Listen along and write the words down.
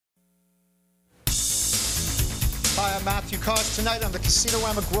Hi, I'm Matthew Cauz. Tonight on the Casino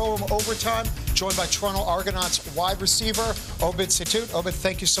Rama Grill Room Overtime, joined by Toronto Argonauts wide receiver Obed Cetoute. Obed,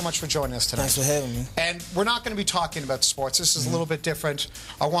 thank you so much for joining us tonight. Thanks for having me. And we're not going to be talking about sports. This is a little bit different.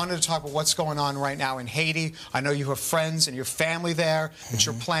 I wanted to talk about what's going on right now in Haiti. I know you have friends and your family there, that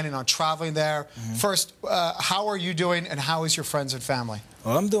you're planning on traveling there. First, how are you doing, and how is your friends and family?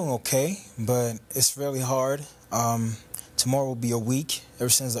 Well, I'm doing okay, but it's really hard. Tomorrow will be a week ever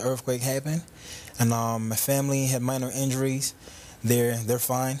since the earthquake happened, and my family had minor injuries. They're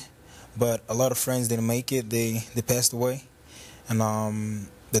fine, but a lot of friends didn't make it. They passed away, and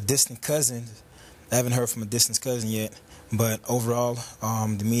the distant cousin, I haven't heard from a distant cousin yet, but overall,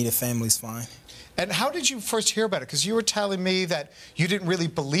 the immediate family is fine. And how did you first hear about it? Because you were telling me that you didn't really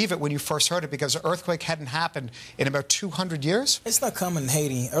believe it when you first heard it because the earthquake hadn't happened in about 200 years? It's not common in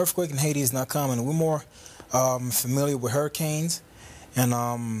Haiti. Earthquake in Haiti is not common. We're more familiar with hurricanes. And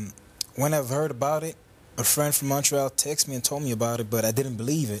when I've heard about it, a friend from Montreal texted me and told me about it, but I didn't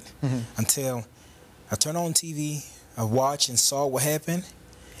believe it until I turned on TV, I watched and saw what happened.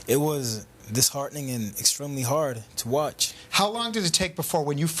 It was disheartening and extremely hard to watch. How long did it take before,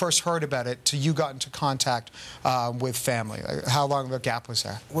 when you first heard about it, till you got into contact with family? How long of a gap was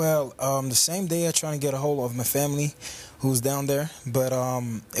there? Well, the same day I tried to get a hold of my family who's down there, but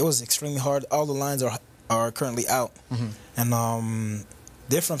it was extremely hard. All the lines are currently out. And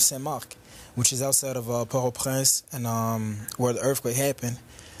they're from Saint-Marc, which is outside of Port-au-Prince, and where the earthquake happened.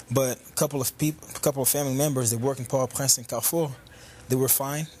 But a couple of family members, they work in Port-au-Prince and Carrefour. They were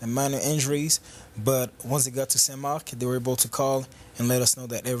fine and minor injuries, but once they got to Saint-Marc, they were able to call and let us know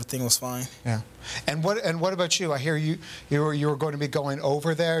that everything was fine. Yeah. And what about you? I hear you were going to be going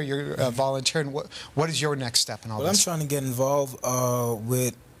over there. You're volunteering. What is your next step in all this? I'm trying to get involved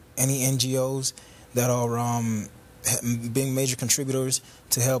with any NGOs that are being major contributors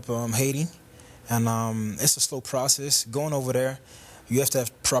to help Haiti. And it's a slow process. Going over there, you have to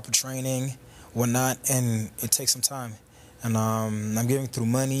have proper training, whatnot, and it takes some time. And I'm giving through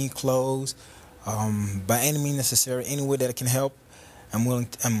money, clothes, by any means necessary, any way that I can help. I'm willing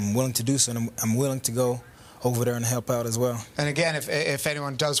to do so, and I'm willing to go over there and help out as well. And again, if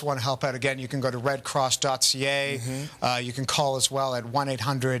anyone does want to help out, again, you can go to redcross.ca. You can call as well at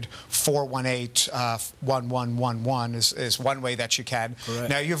 1-800-418-1111 is one way that you can. Correct.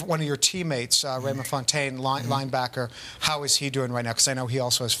 Now, you have one of your teammates, Raymond Fontaine, linebacker. How is he doing right now? Because I know he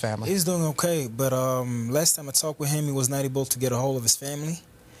also has family. He's doing okay, but last time I talked with him, he was not able to get a hold of his family.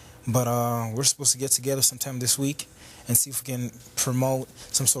 But we're supposed to get together sometime this week and see if we can promote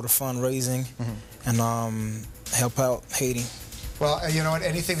some sort of fundraising and help out Haiti. Well, you know what,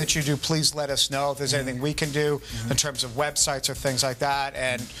 anything that you do, please let us know if there's anything we can do in terms of websites or things like that.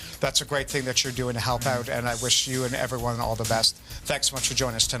 And that's a great thing that you're doing to help out, and I wish you and everyone all the best. Thanks so much for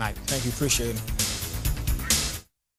joining us tonight. Thank you. Appreciate it.